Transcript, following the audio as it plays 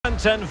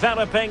It's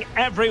enveloping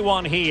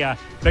everyone here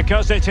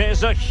because it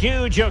is a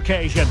huge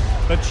occasion.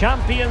 The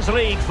Champions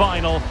League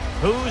final.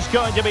 Who's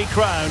going to be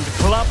crowned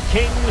Club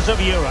Kings of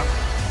Europe?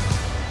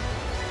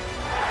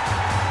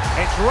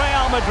 It's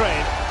Real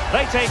Madrid.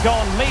 They take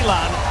on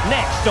Milan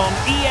next on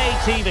EA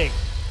TV.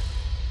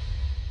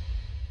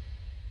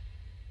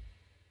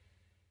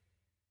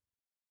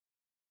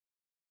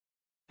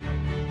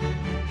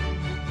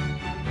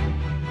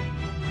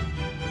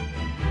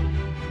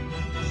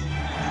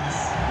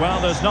 Well,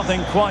 there's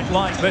nothing quite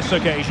like this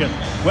occasion.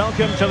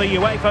 Welcome to the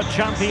UEFA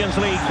Champions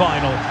League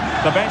final.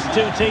 The best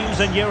two teams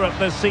in Europe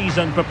this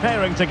season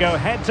preparing to go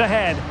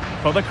head-to-head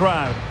for the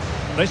crown.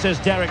 This is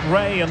Derek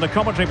Ray in the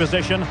commentary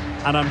position,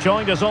 and I'm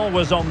joined as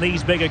always on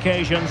these big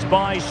occasions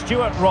by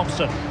Stuart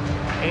Robson.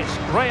 It's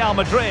Real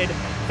Madrid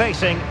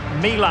facing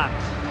Milan.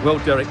 Well,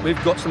 Derek,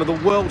 we've got some of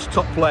the world's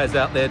top players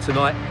out there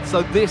tonight,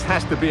 so this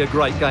has to be a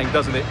great game,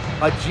 doesn't it?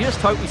 I just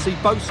hope we see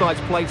both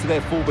sides play to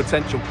their full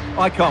potential.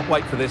 I can't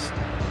wait for this.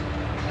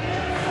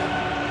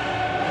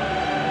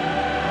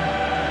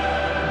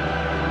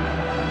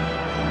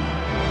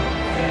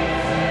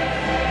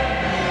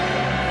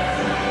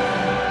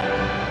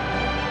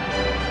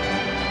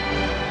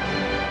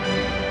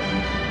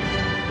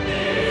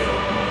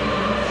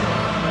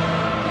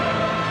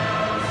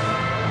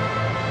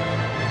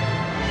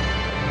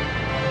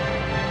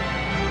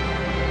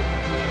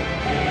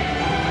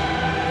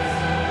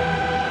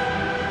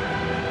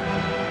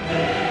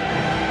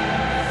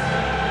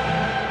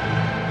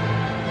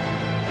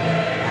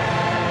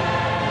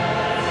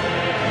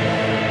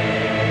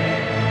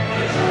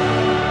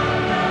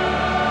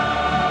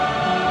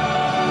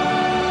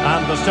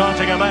 And the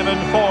starting 11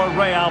 for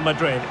Real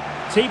Madrid.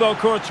 Thibaut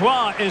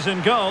Courtois is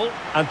in goal.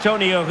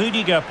 Antonio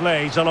Rudiger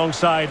plays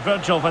alongside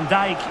Virgil van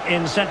Dijk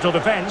in central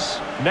defence.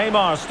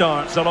 Neymar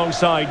starts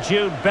alongside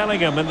Jude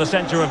Bellingham in the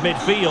centre of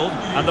midfield.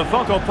 And the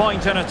focal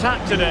point in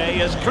attack today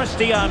is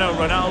Cristiano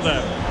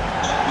Ronaldo.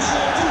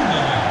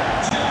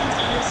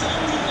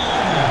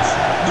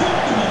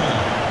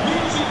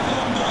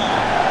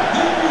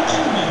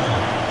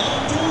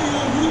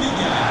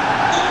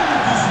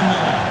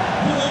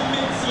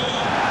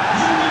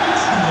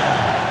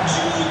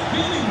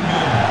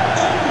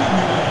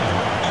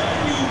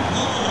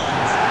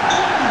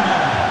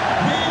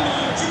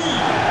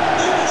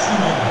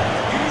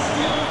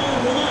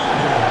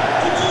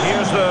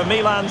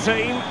 Milan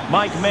team.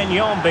 Mike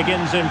Maignan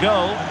begins in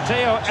goal.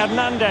 Theo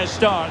Hernandez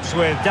starts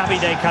with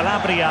Davide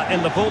Calabria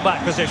in the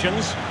fullback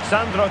positions.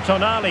 Sandro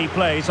Tonali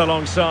plays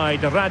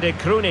alongside Rade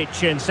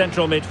Krunic in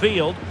central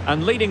midfield.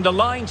 And leading the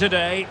line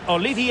today,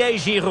 Olivier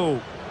Giroud.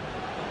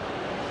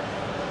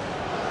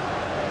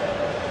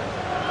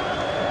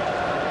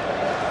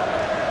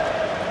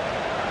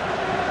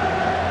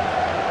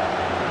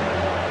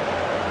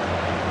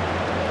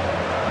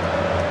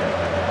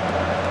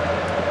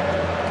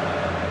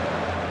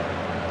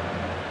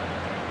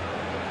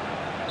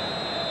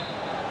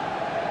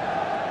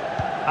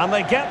 And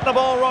they get the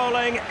ball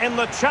rolling in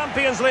the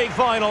Champions League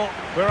final.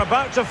 We're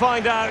about to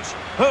find out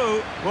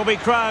who will be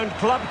crowned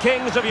Club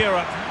Kings of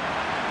Europe.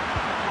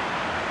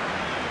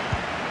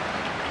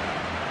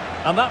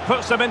 And that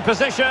puts them in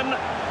position.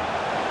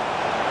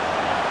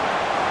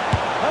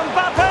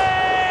 Mbappe!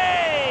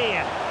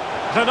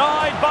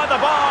 Denied by the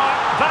bar.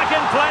 Back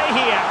in play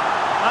here.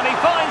 And he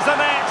finds the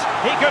net.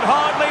 He could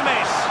hardly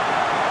miss.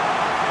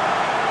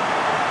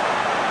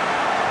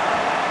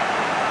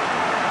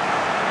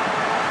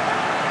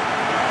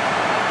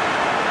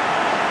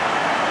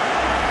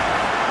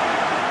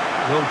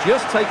 Well,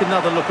 just take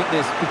another look at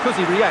this, because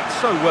he reacts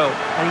so well,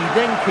 and he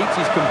then keeps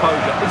his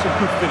composure. It's a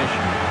good finish.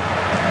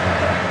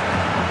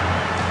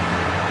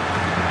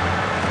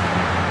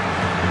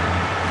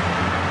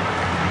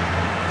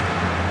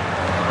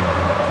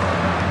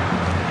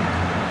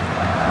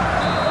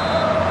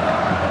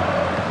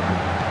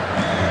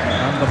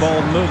 And the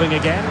ball moving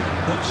again.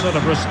 What sort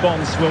of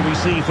response will we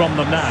see from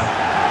them now?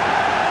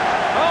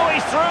 Oh,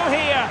 he's through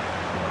here.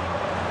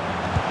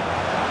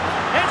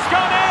 It's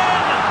gone in!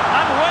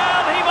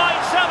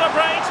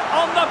 Celebrate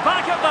on the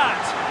back of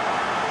that.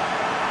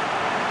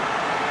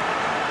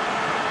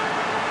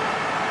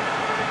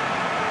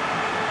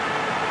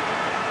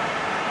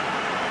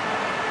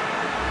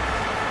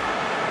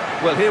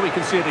 Well, here we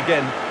can see it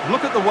again.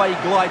 Look at the way he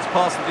glides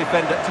past the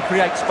defender to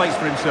create space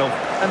for himself.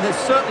 And there's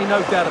certainly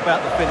no doubt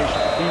about the finish.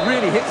 He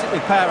really hits it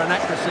with power and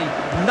accuracy.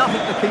 Nothing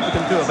the keeper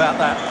can do about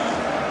that.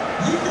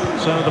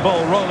 So the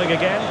ball rolling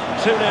again.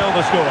 2-0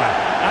 the score.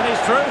 And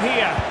he's through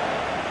here.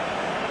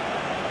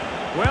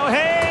 Will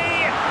he?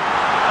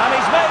 And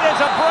he's made it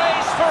a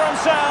brace for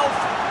himself.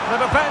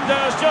 The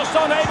defender's just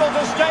unable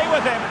to stay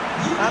with him.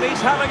 And he's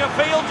having a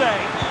field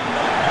day.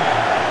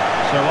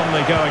 So on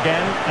they go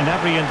again. And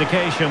every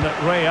indication that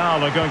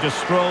Real are going to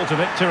stroll to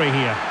victory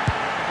here.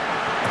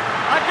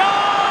 A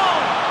goal!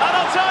 And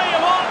I'll tell you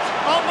what,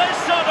 on this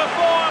sort of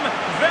form,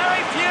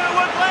 very few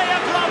would lay a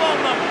glove on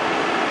them.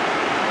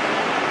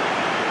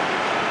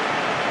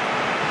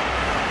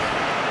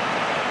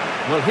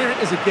 Well, here it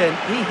is again.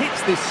 He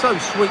hits this so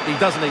sweetly,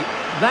 doesn't he?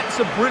 That's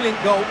a brilliant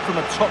goal from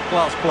a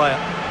top-class player.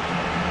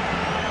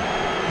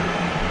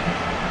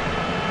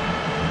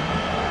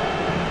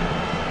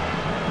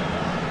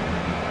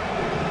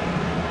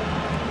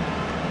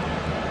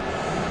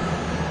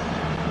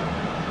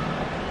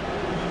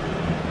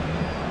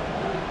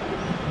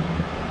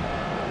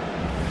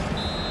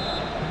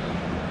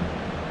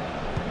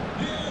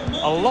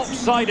 A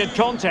lopsided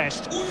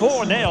contest,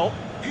 4-0.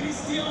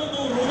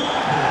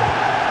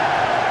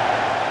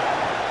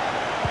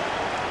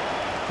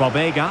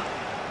 Bobega.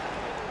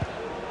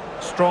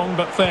 Strong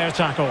but fair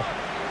tackle.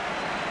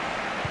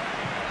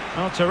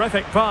 Oh,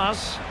 terrific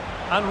pass.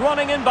 And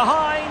running in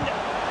behind.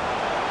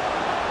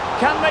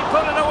 Can they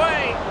put it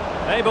away?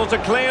 Able to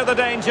clear the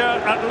danger,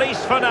 at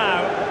least for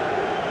now.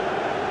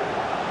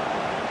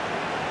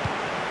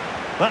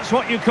 That's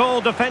what you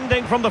call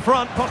defending from the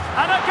front.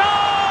 And a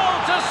goal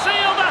to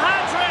seal the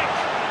hat-trick!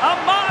 A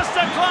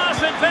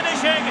masterclass in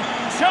finishing.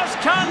 Just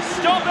can't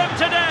stop him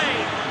today.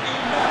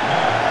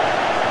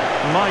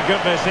 My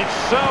goodness, it's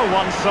so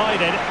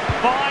one-sided.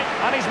 Fine,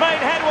 and he's made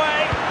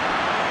headway.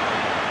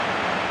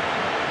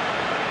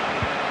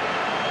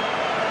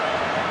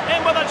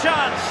 In with a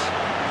chance.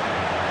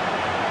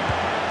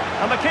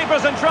 And the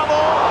keeper's in trouble.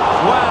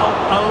 Well,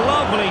 a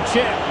lovely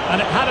chip,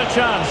 and it had a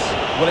chance.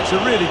 Well, it's a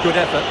really good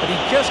effort, but he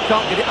just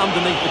can't get it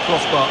underneath the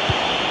crossbar.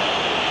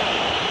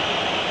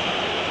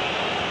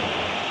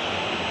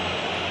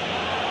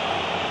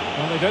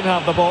 Well, they did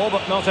have the ball,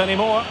 but not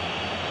anymore.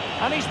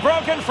 And he's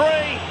broken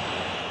free.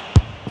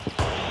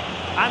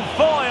 And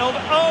foiled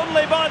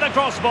only by the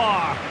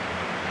crossbar.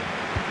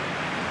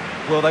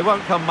 Well, they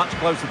won't come much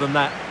closer than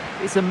that.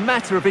 It's a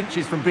matter of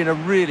inches from being a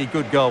really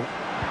good goal.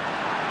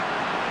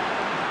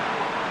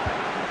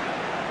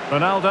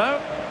 Ronaldo.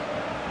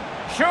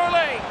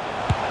 Surely.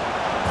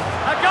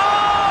 A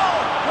goal!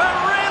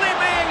 We're really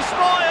being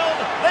spoiled.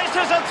 This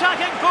is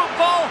attacking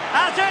football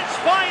at its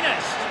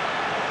finest.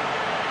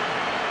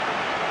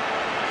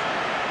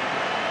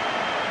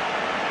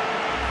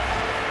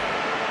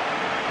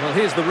 Well,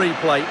 here's the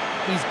replay.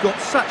 He's got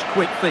such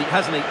quick feet,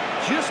 hasn't he?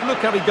 Just look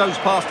how he goes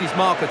past his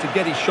marker to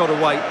get his shot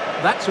away.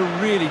 That's a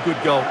really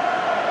good goal.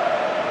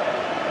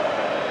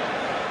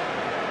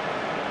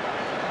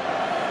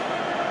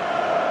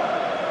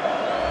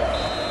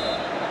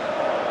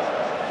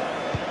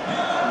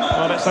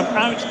 Well, it's an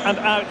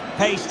out-and-out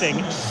pasting.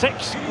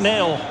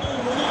 6-0.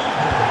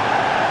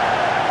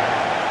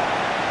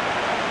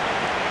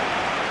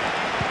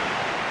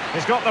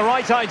 He's got the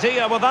right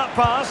idea with that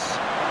pass.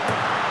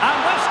 And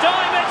this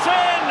time it's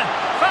in!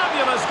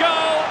 Fabulous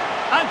goal!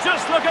 And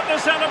just look at the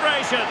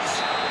celebrations.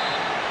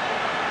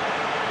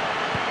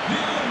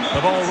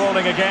 The ball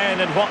rolling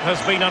again in what has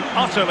been an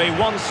utterly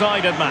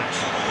one-sided match.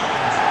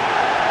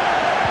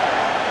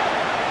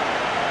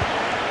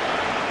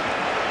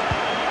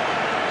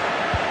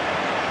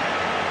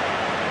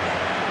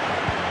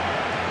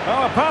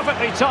 Oh, a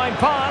perfectly timed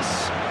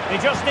pass.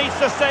 He just needs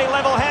to stay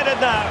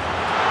level-headed now.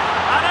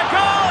 And a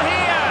goal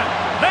here!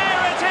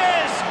 There it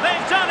is!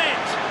 They've done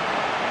it!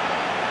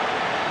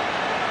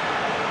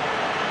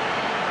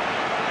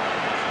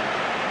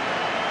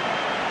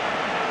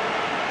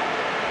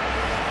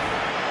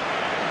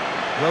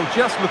 Well,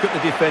 just look at the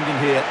defending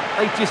here.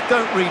 They just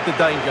don't read the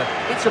danger.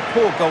 It's a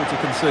poor goal to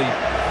concede.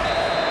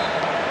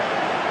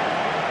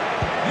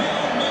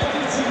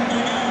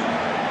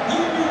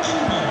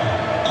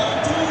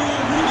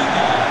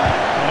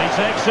 And he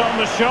takes on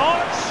the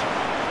shot.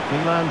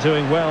 Milan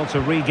doing well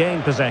to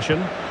regain possession.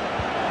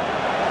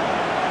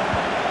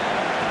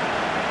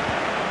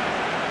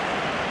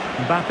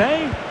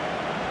 Mbappe.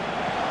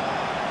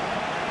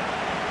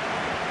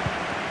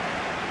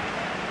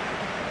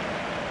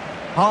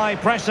 High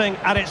pressing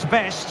at its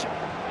best.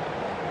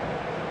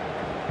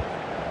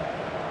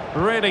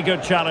 Really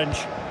good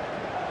challenge.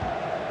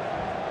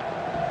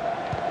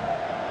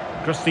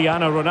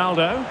 Cristiano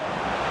Ronaldo.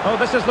 Oh,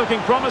 this is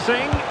looking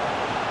promising.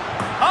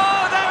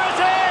 Oh, there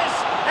it is!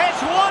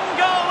 It's one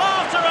goal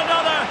after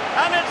another,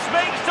 and it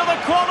speaks to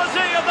the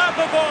quality of that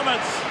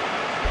performance.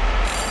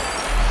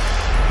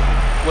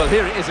 Well,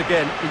 here it is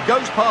again. He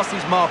goes past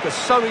his marker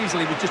so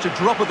easily with just a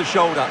drop of the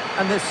shoulder,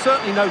 and there's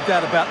certainly no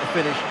doubt about the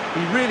finish.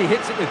 He really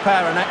hits it with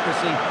power and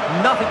accuracy.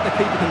 Nothing the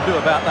keeper can do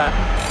about that.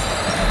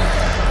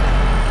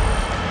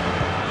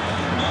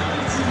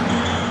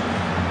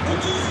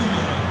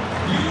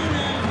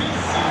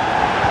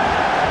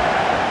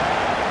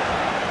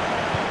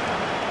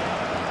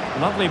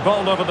 Lovely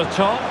ball over the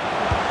top.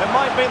 It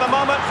might be the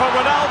moment for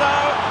Ronaldo.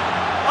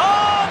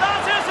 Oh,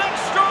 that is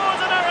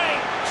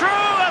extraordinary!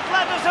 True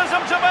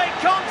athleticism to make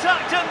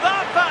contact in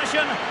that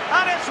fashion,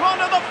 and it's one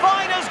of the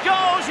finest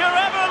goals you're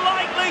ever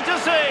likely to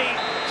see.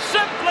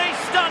 Simply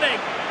stunning.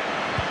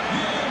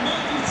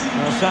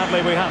 Well,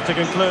 sadly, we have to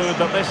conclude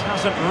that this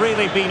hasn't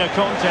really been a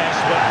contest,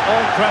 but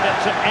all credit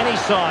to any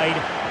side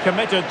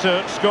committed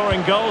to scoring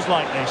goals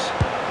like this.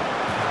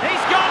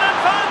 He's gone and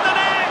found the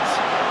net!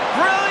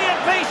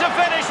 Brilliant piece of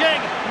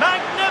finishing!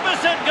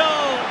 Magnificent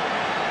goal!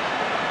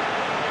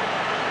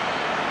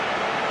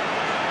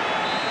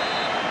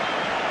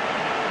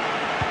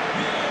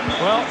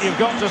 Well, you've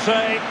got to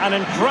say, an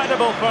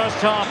incredible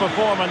first-half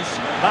performance.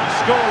 That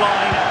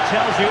scoreline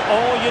tells you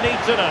all you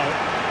need to know.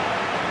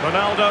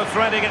 Ronaldo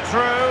threading it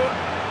through.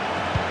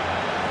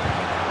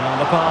 Well,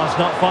 the pass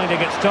not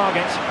finding its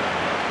target.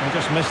 He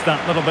just missed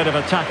that little bit of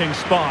attacking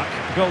spark.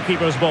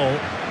 Goalkeeper's ball.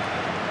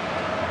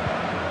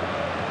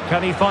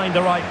 Can he find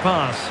the right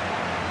pass?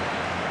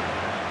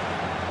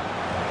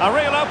 A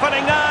real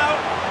opening now.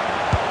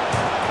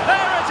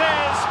 There it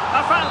is!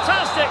 A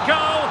fantastic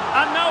goal,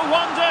 and no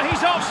wonder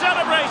he's off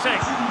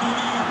celebrating.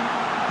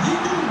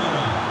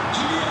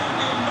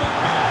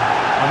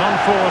 An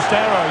unforced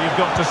error, you've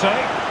got to say.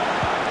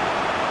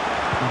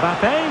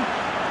 Mbappe.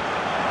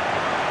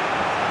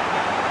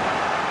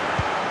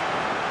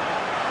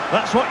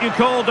 That's what you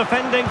call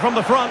defending from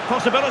the front.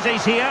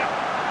 Possibilities here.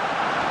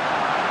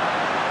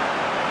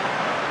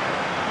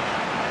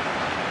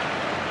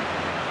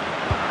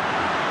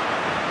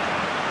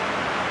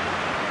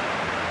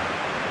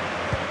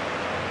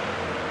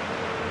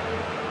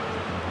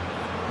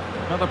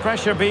 Now the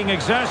pressure being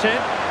exerted.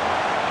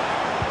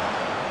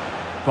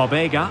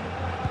 Bobega.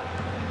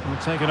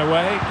 Taken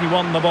away. He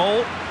won the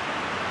ball.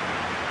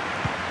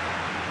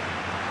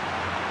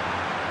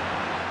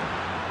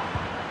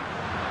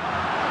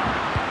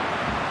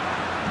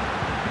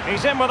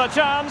 He's in with a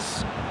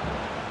chance.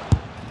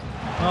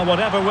 Well,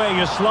 whatever way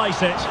you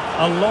slice it,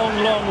 a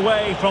long, long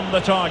way from the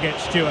target,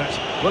 Stuart.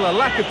 Well, a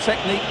lack of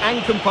technique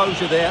and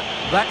composure there.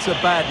 That's a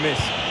bad miss.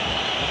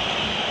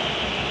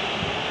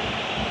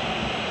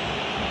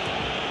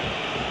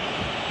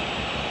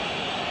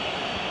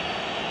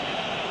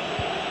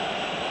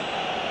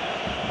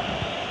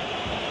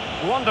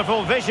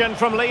 Wonderful vision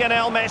from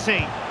Lionel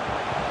Messi.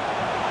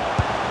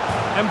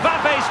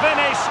 Mbappe's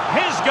finish,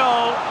 his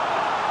goal.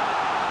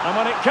 And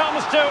when it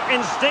comes to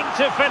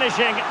instinctive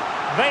finishing,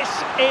 this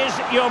is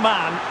your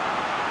man.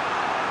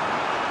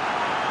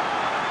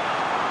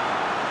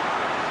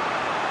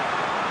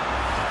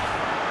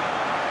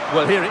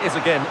 Well, here it is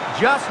again.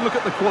 Just look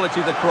at the quality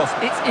of the cross.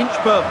 It's inch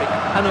perfect.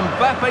 And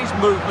Mbappe's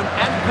movement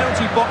and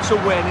penalty box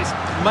awareness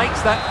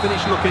makes that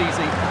finish look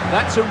easy.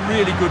 That's a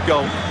really good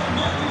goal.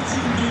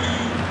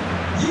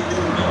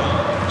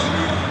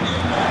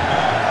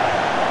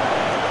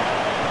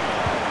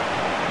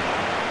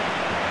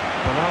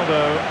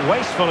 Ronaldo,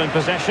 wasteful in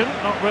possession,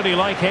 not really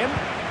like him.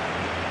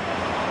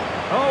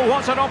 Oh,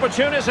 what an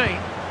opportunity.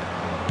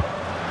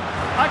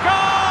 A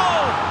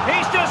goal!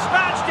 He's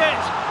dispatched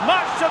it,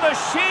 much to the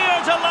sheer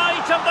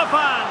delight of the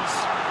fans.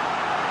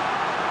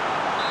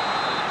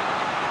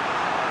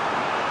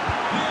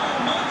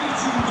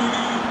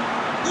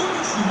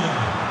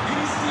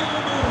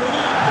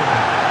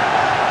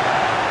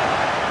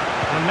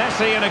 And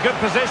Messi in a good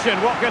position.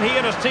 What can he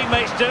and his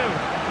teammates do?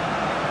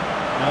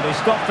 Now they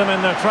stopped them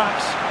in their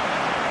tracks.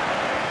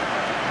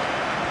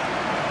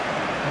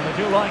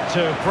 They do like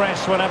to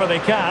press whenever they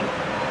can.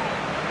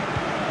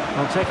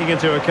 Well, taking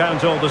into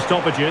account all the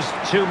stoppages,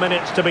 2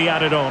 minutes to be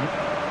added on.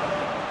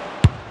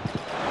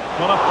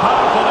 What a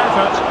powerful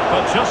effort,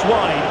 but just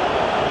wide.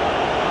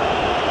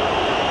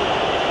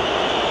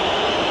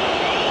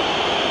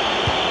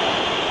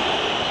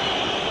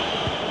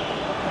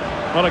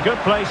 Well, a good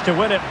place to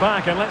win it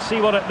back, and let's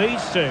see what it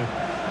leads to.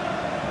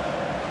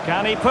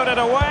 Can he put it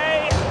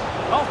away?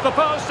 Off the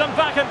post and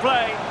back in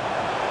play.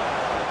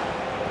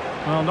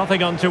 Well,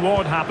 nothing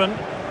untoward happened.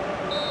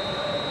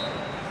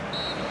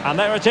 And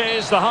there it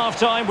is, the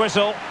half-time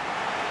whistle.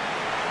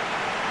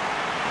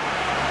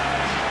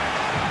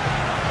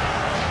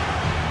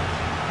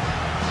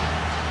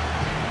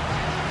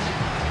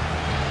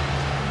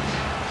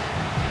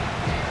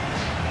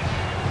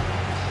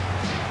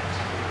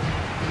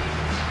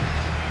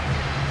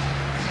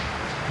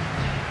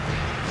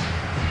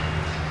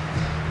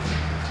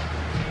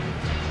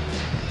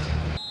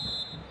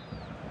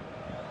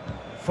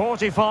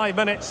 "45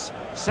 minutes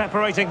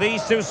separating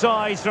these two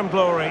sides from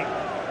glory.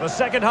 The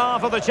second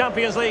half of the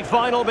Champions League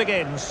final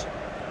begins.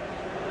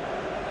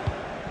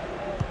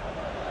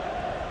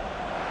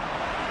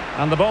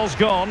 And the ball's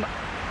gone.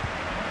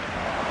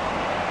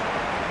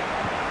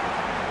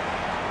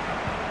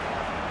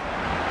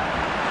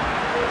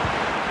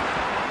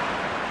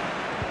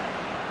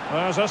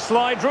 There's a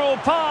slide rule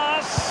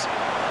pass.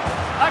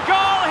 A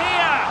goal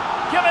here,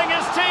 giving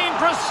his team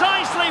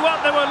precisely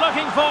what they were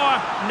looking for.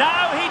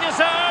 Now he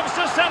deserves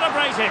to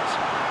celebrate it.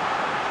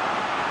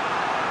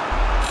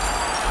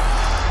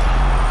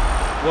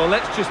 Well,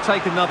 let's just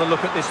take another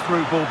look at this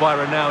through ball by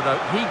Ronaldo.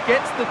 He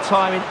gets the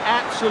timing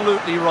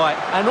absolutely right,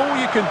 and all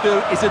you can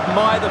do is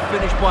admire the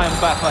finish by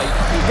Mbappe.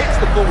 He hits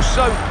the ball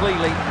so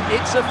cleanly,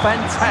 it's a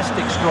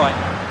fantastic strike.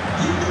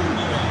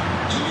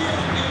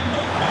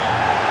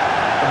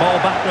 The ball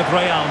back with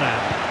Real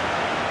now.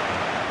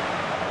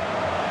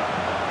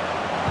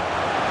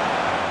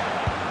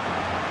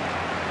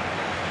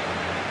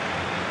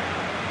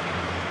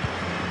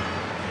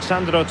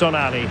 Sandro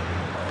Tonali.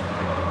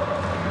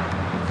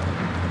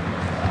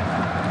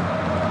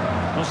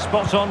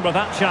 Spot on with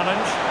that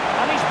challenge,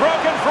 and he's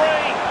broken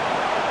free.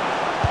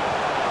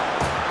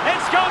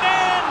 It's gone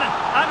in,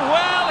 and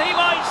well, he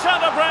might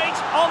celebrate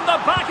on the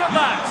back of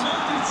that.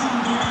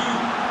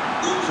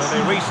 So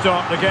they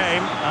restart the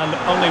game, and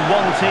only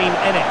one team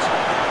in it.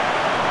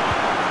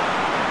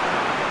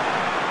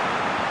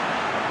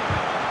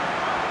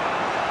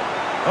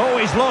 Oh,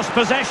 he's lost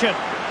possession.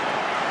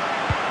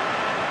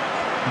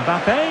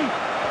 Mbappe.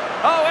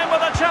 Oh, in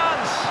with a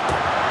chance.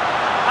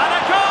 And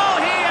a goal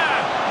here.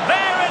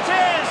 There it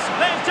is.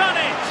 They've done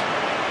it.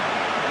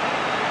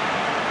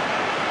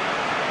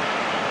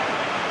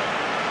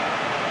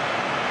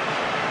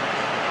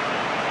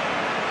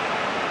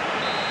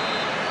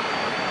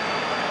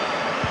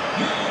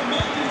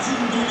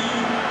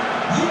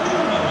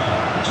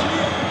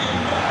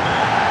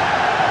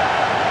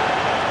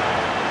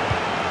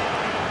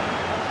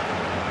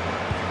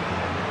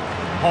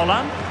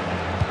 Holland.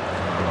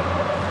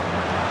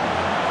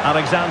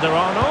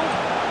 Alexander-Arnold.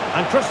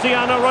 And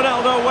Cristiano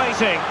Ronaldo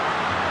waiting.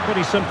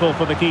 Pretty simple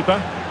for the keeper.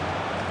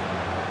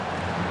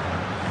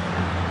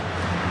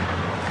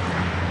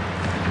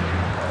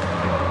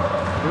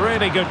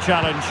 Really good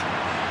challenge.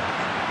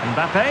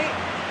 Mbappe.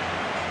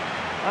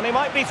 And he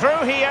might be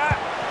through here.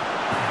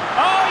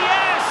 Oh,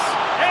 yes!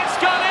 It's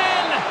gone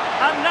in!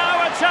 And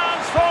now a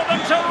chance for them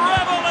to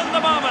revel in the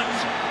moment.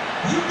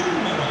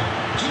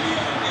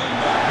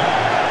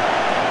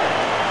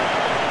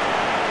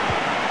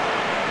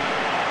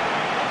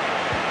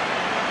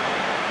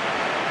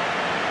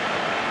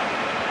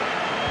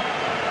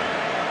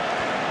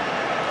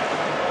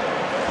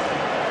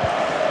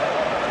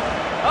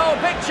 Oh,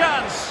 big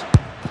chance.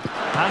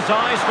 Has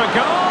eyes for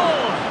goal.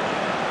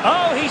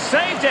 Oh, he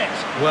saved it.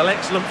 Well,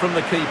 excellent from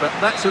the keeper.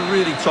 That's a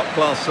really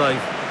top-class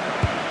save.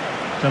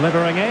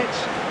 Delivering it.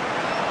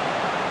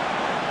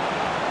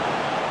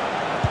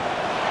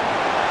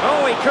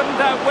 Oh, he couldn't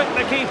outwit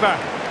the keeper.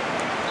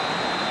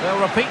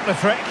 They'll repeat the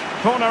trick.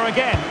 Corner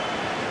again.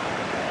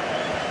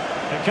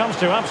 It comes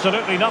to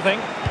absolutely nothing.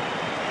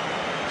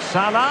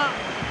 Salah.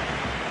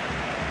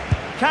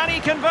 Can he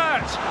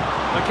convert?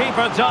 The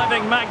keeper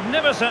diving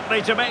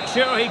magnificently to make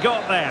sure he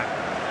got there.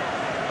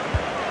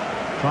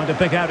 Trying to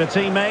pick out a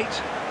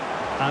teammate.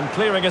 And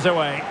clearing it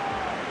away.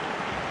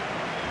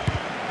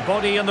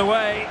 Body in the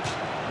way.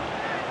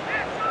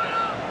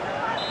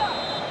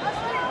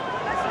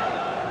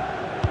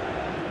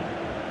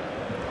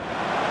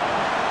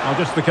 Well,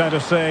 just the kind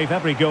of save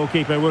every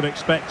goalkeeper would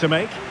expect to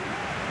make.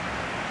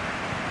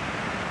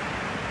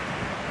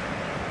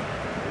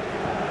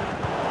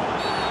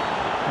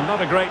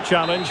 Not a great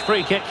challenge.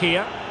 Free kick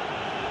here.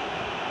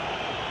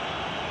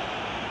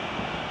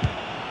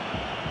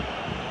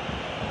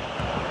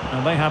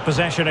 And they have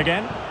possession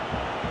again.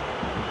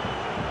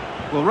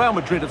 Well, Real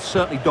Madrid have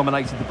certainly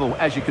dominated the ball,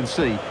 as you can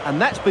see.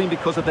 And that's been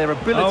because of their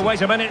ability... Oh,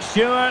 wait a minute,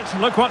 Stuart.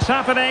 Look what's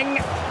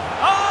happening.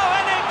 Oh,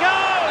 and it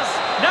goes!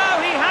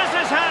 Now he has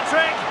his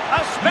hat-trick.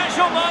 A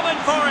special moment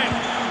for him.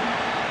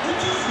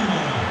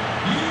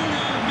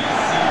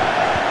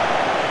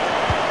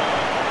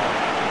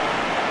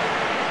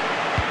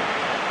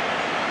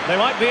 They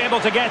might be able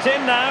to get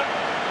in now.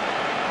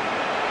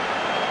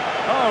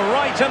 Oh,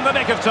 right in the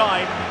nick of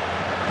time.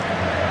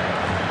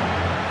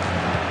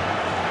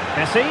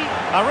 Messi,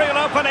 a real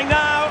opening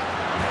now.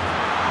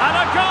 And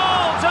a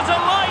goal to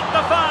delight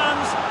the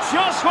fans.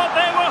 Just what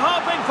they were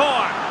hoping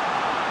for.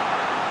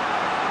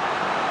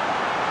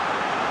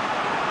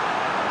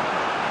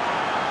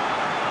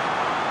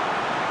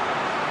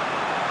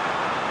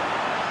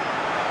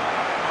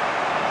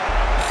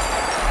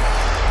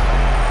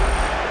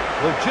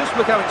 Well, just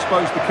look how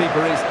exposed the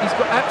keeper is. He's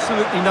got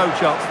absolutely no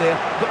chance there,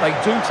 but they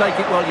do take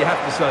it well, you have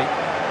to say.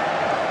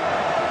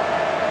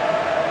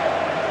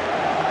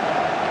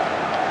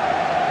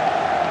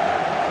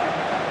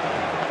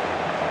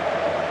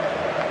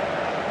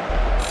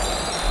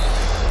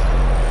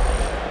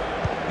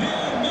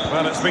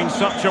 Well, it's been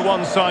such a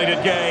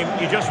one-sided game.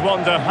 You just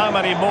wonder how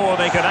many more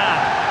they could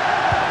add.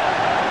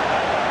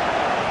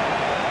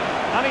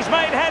 And he's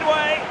made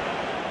headway.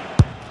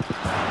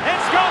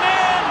 It's gone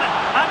in!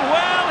 And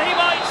well, he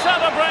might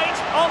celebrate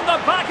on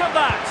the back of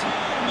that.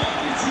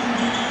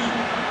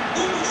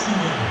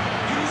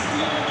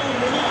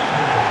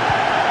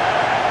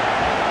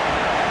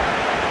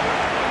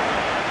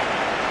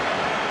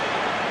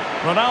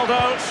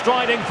 Ronaldo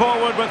striding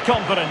forward with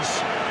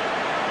confidence.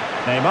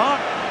 Neymar.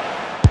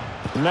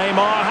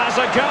 Neymar has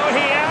a go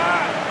here.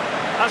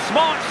 A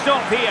smart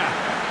stop here.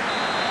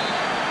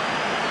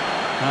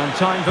 And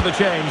time for the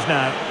change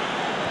now.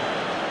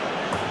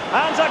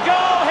 And a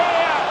goal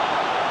here.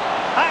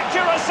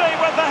 Accuracy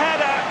with the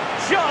header.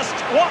 Just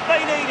what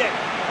they needed.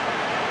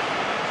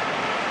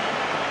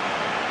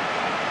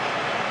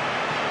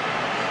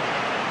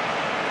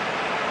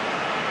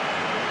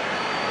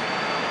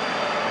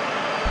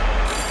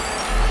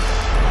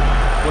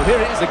 Well,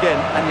 here it is again,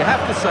 and you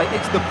have to say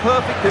it's the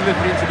perfect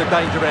delivery into the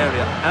danger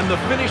area. And the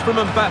finish from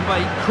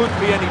Mbappe couldn't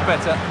be any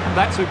better.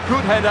 That's a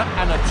good header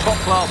and a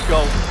top-class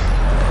goal.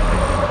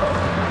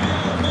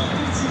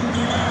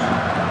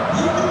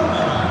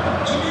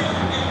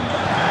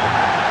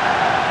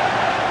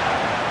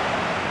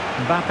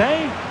 Mbappe.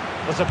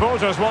 The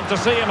supporters want to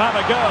see him have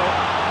a go.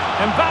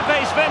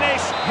 Mbappe's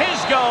finish,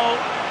 his goal.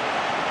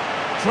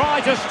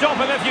 Try to stop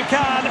him if you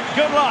can.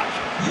 Good luck.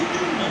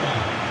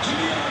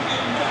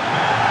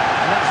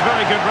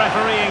 Very good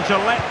refereeing to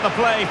let the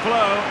play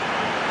flow.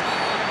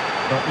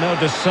 But no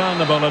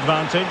discernible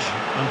advantage,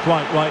 and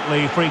quite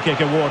rightly free kick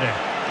awarded.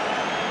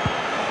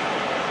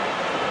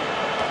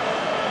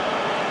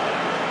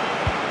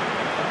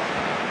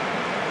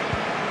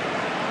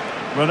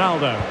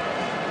 Ronaldo.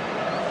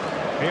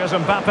 Here's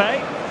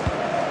Mbappe.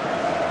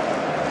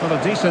 Well,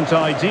 a decent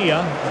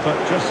idea,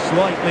 but just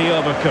slightly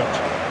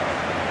overcooked.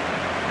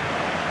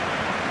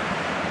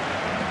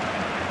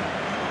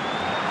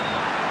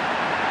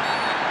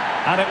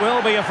 And it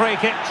will be a free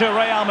kick to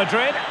Real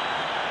Madrid.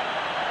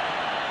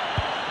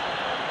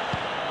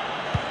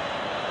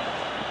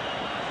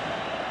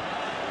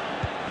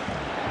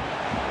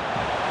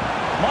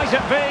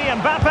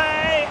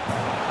 Mbappe!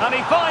 And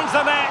he finds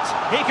the net.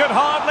 He could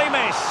hardly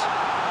miss.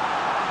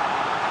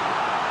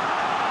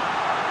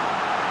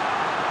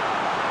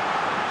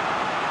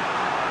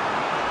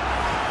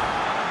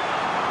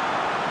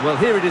 Well,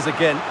 here it is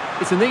again.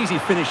 It's an easy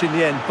finish in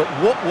the end, but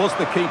what was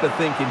the keeper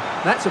thinking?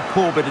 That's a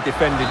poor bit of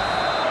defending.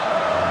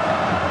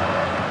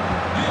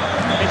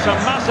 It's a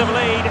massive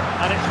lead,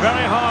 and it's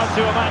very hard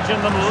to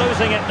imagine them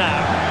losing it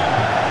now.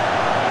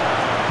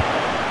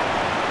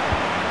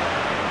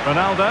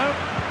 Ronaldo.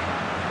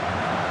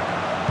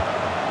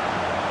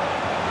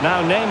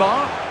 Now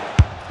Neymar.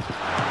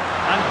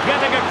 And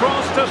getting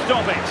across to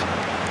stop it.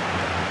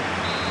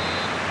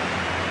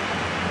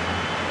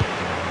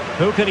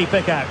 Who can he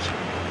pick out?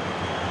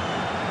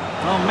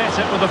 Well, met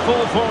it with the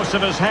full force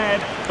of his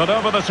head, but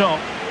over the top.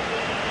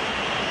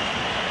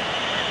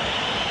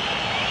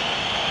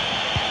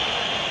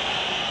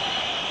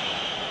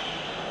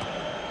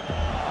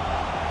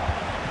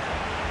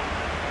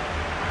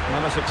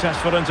 Another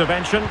successful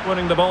intervention,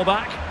 winning the ball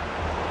back.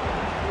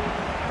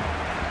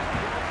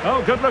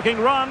 Oh, good-looking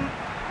run.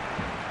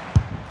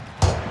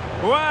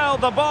 Well,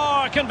 the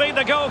bar can be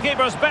the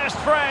goalkeeper's best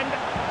friend.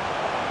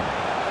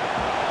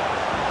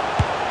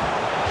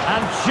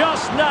 And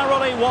just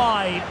narrowly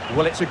wide.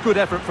 Well, it's a good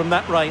effort from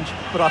that range,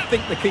 but I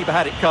think the keeper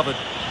had it covered.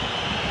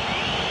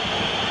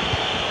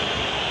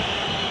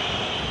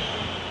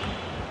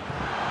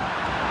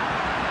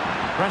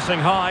 Pressing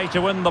high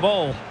to win the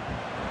ball.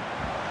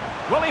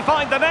 Will he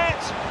find the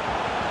net?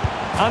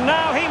 And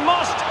now he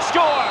must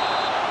score.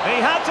 He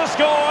had to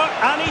score,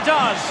 and he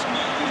does.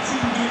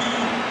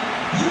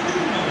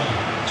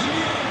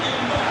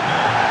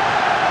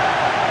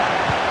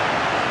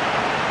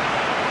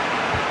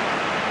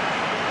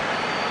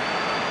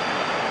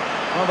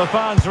 Well, the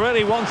fans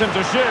really want him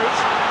to shoot.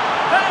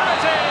 There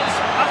it is!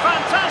 A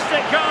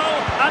fantastic goal,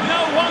 and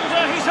no wonder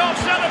he's off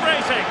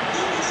celebrating.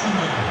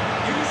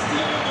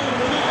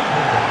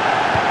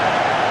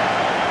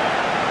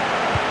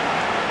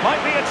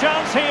 Might be a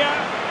chance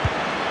here.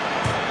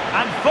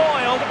 And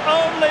foiled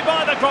only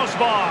by the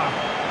crossbar.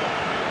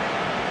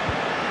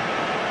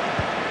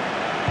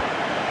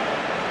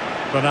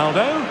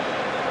 Ronaldo.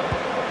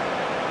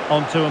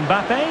 On to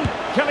Mbappe.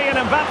 Kylian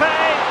Mbappe.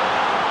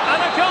 And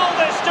a goal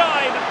this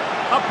time.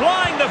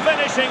 Applying the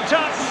finishing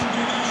touch.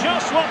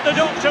 Just what the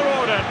doctor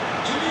ordered.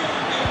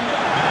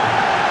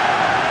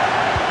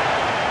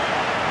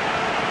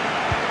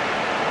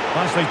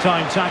 Nicely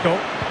timed tackle.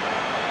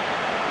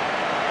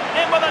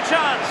 In with a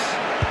chance.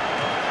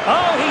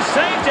 Oh, he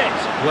saved it.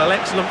 Well,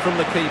 excellent from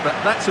the keeper.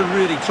 That's a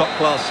really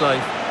top-class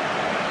save.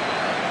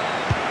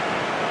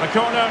 A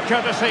corner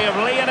courtesy of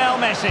Lionel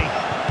Messi.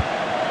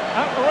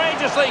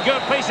 Outrageously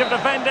good piece of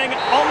defending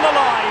on the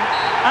line.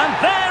 And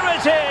there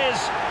it is.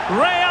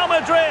 Real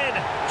Madrid,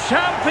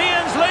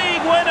 Champions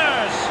League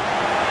winners.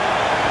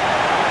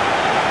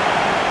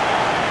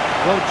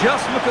 Well,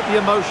 just look at the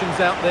emotions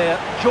out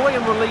there. Joy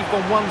and relief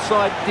on one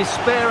side,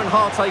 despair and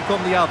heartache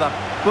on the other.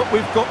 But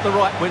we've got the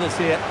right winners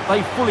here.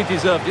 They fully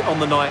deserved it on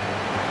the night.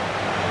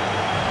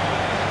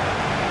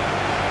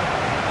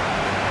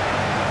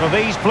 For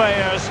these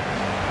players,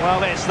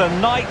 well, it's the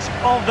night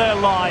of their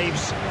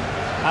lives.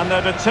 And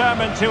they're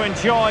determined to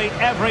enjoy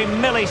every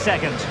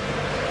millisecond.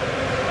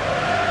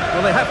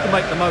 Well, they have to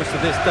make the most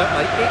of this, don't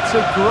they? It's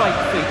a great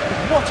feat.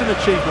 What an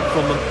achievement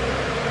from them.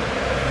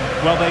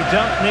 Well, they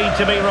don't need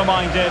to be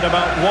reminded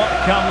about what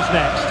comes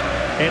next.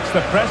 It's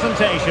the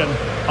presentation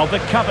of the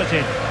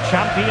coveted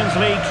Champions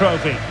League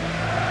trophy.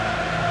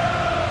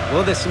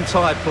 Well, there's some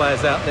tired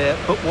players out there,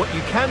 but what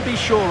you can be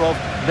sure of,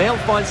 they'll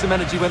find some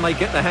energy when they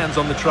get their hands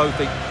on the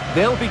trophy.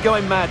 They'll be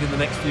going mad in the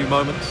next few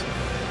moments.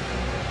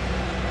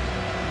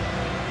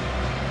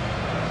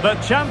 The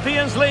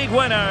Champions League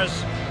winners,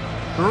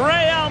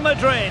 Real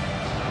Madrid.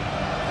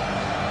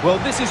 Well,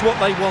 this is what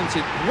they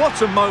wanted.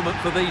 What a moment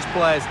for these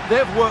players.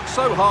 They've worked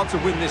so hard to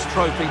win this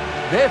trophy.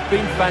 They've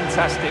been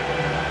fantastic.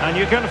 And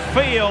you can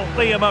feel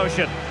the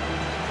emotion.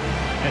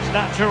 It's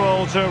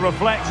natural to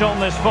reflect on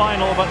this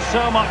final, but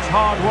so much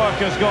hard work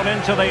has gone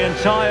into the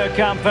entire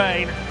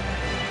campaign.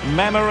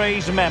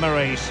 Memories,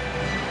 memories.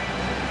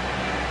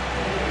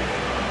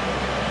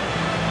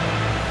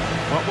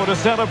 What would a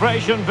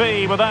celebration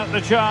be without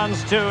the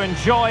chance to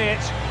enjoy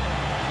it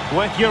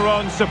with your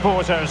own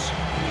supporters?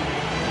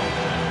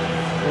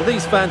 Well,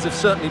 these fans have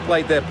certainly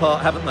played their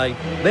part, haven't they?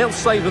 They'll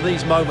savour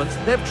these moments.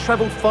 They've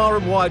travelled far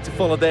and wide to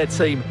follow their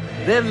team.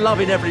 They're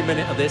loving every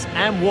minute of this,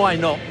 and why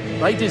not?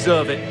 They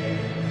deserve it.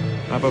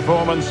 A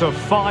performance of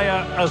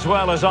fire as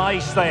well as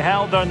ice. They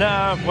held their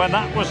nerve when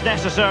that was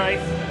necessary.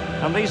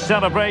 And these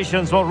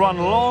celebrations will run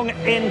long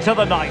into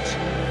the night.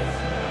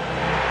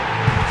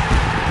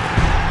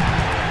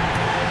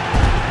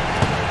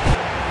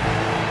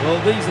 Well,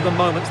 these are the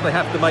moments they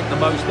have to make the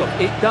most of.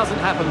 It doesn't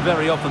happen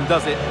very often,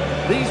 does it?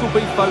 These will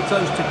be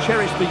photos to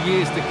cherish for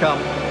years to come.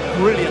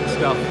 Brilliant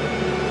stuff.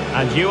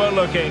 And you are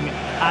looking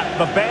at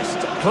the best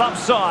club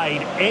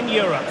side in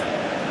Europe.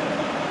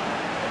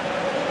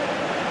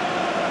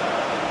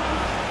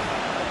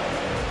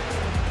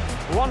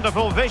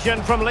 Wonderful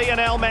vision from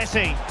Lionel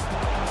Messi.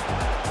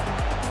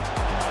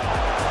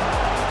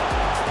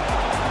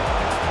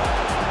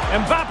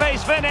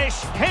 Mbappe's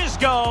finish, his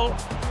goal.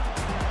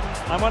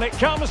 And when it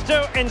comes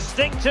to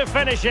instinctive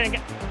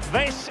finishing,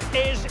 this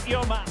is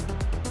your man.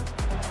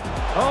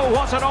 Oh,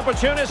 what an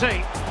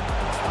opportunity.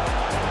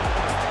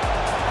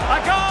 A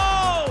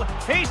goal!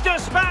 He's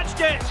dispatched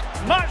it,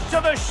 much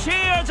to the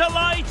sheer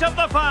delight of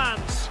the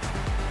fans.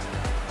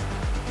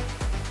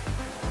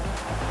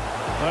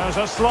 There's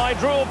a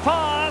slide rule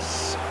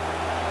pass.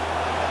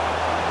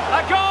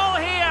 A goal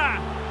here,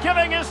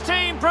 giving his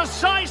team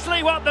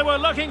precisely what they were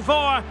looking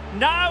for.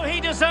 Now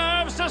he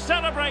deserves to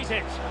celebrate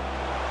it.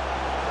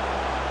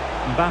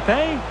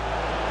 Mbappe.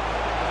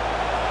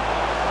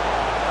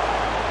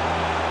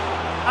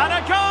 And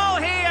a goal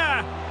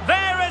here.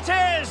 There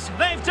it is.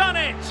 They've done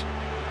it.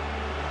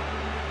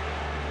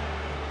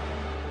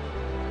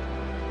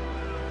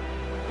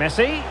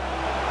 Messi.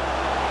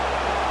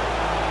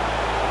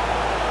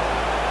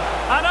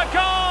 And a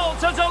goal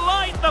to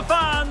delight the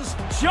fans.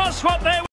 Just what they